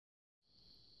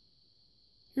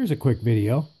Here's a quick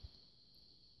video.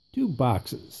 Tube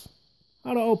boxes.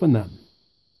 How to open them.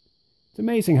 It's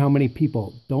amazing how many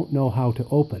people don't know how to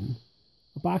open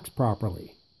a box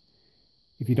properly.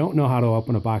 If you don't know how to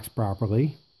open a box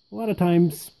properly, a lot of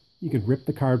times you can rip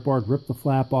the cardboard, rip the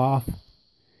flap off.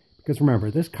 Because remember,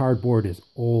 this cardboard is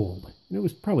old. And it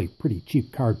was probably pretty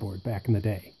cheap cardboard back in the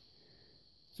day.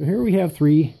 So here we have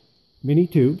 3 mini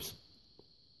tubes.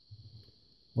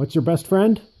 What's your best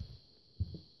friend?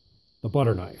 The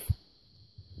butter knife.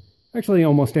 Actually,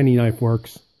 almost any knife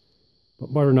works,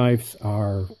 but butter knives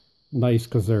are nice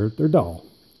because they're dull.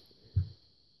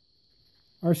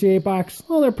 RCA box,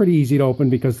 well, they're pretty easy to open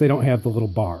because they don't have the little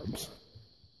barbs.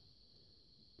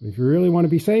 But if you really want to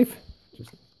be safe,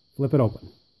 just flip it open.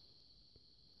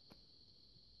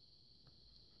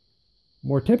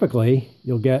 More typically,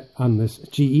 you'll get on this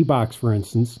GE box, for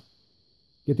instance,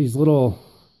 get these little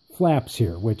flaps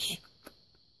here, which,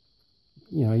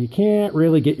 you know, you can't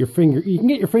really get your finger, you can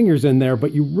get your fingers in there,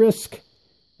 but you risk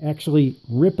actually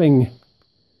ripping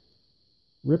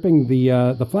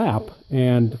the flap,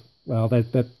 and well,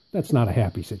 that's not a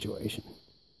happy situation.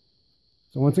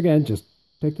 So once again, just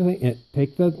take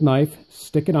the knife,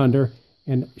 stick it under,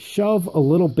 and shove a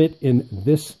little bit in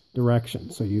this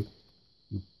direction. So you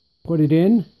put it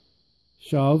in,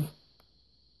 shove,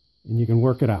 and you can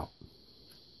work it out.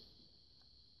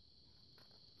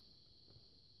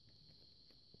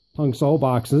 Tung sole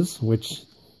boxes, which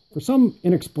for some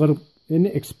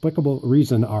inexplicable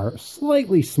reason are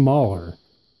slightly smaller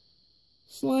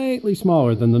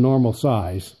than the normal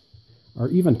size, are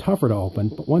even tougher to open.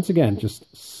 But once again,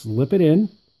 just slip it in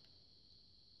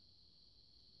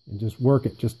and just work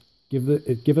it. Just give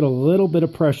it a little bit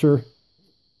of pressure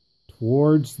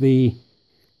towards the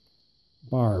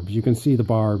barbs. You can see the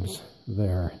barbs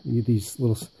there. These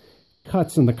little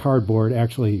cuts in the cardboard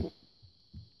actually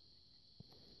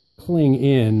cling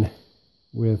in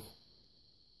with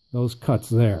those cuts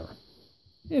there.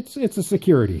 It's a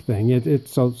security thing.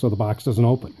 So the box doesn't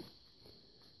open.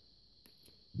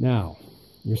 Now,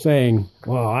 you're saying,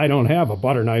 well, I don't have a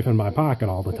butter knife in my pocket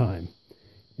all the time.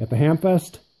 At the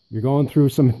Hamfest, you're going through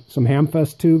some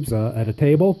Hamfest tubes at a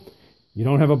table. You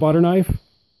don't have a butter knife?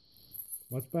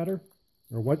 What's better?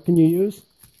 Or what can you use?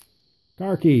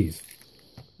 Car keys.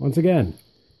 Once again,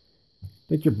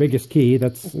 take your biggest key.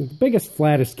 That's the biggest,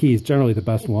 flattest key is generally the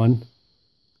best one.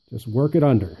 Just work it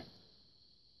under.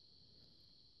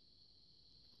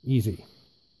 Easy.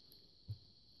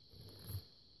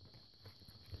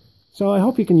 So I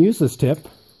hope you can use this tip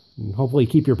and hopefully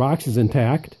keep your boxes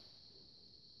intact.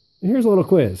 And here's a little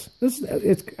quiz.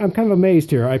 I'm kind of amazed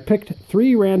here. I picked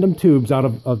 3 random tubes out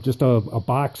of just a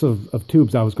box of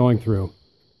tubes I was going through.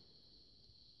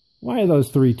 Why are those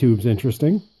 3 tubes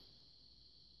interesting?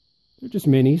 They're just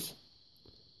minis.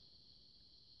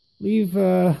 Leave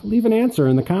an answer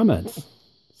in the comments.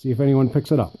 See if anyone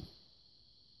picks it up.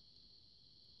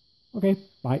 Okay,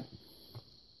 bye.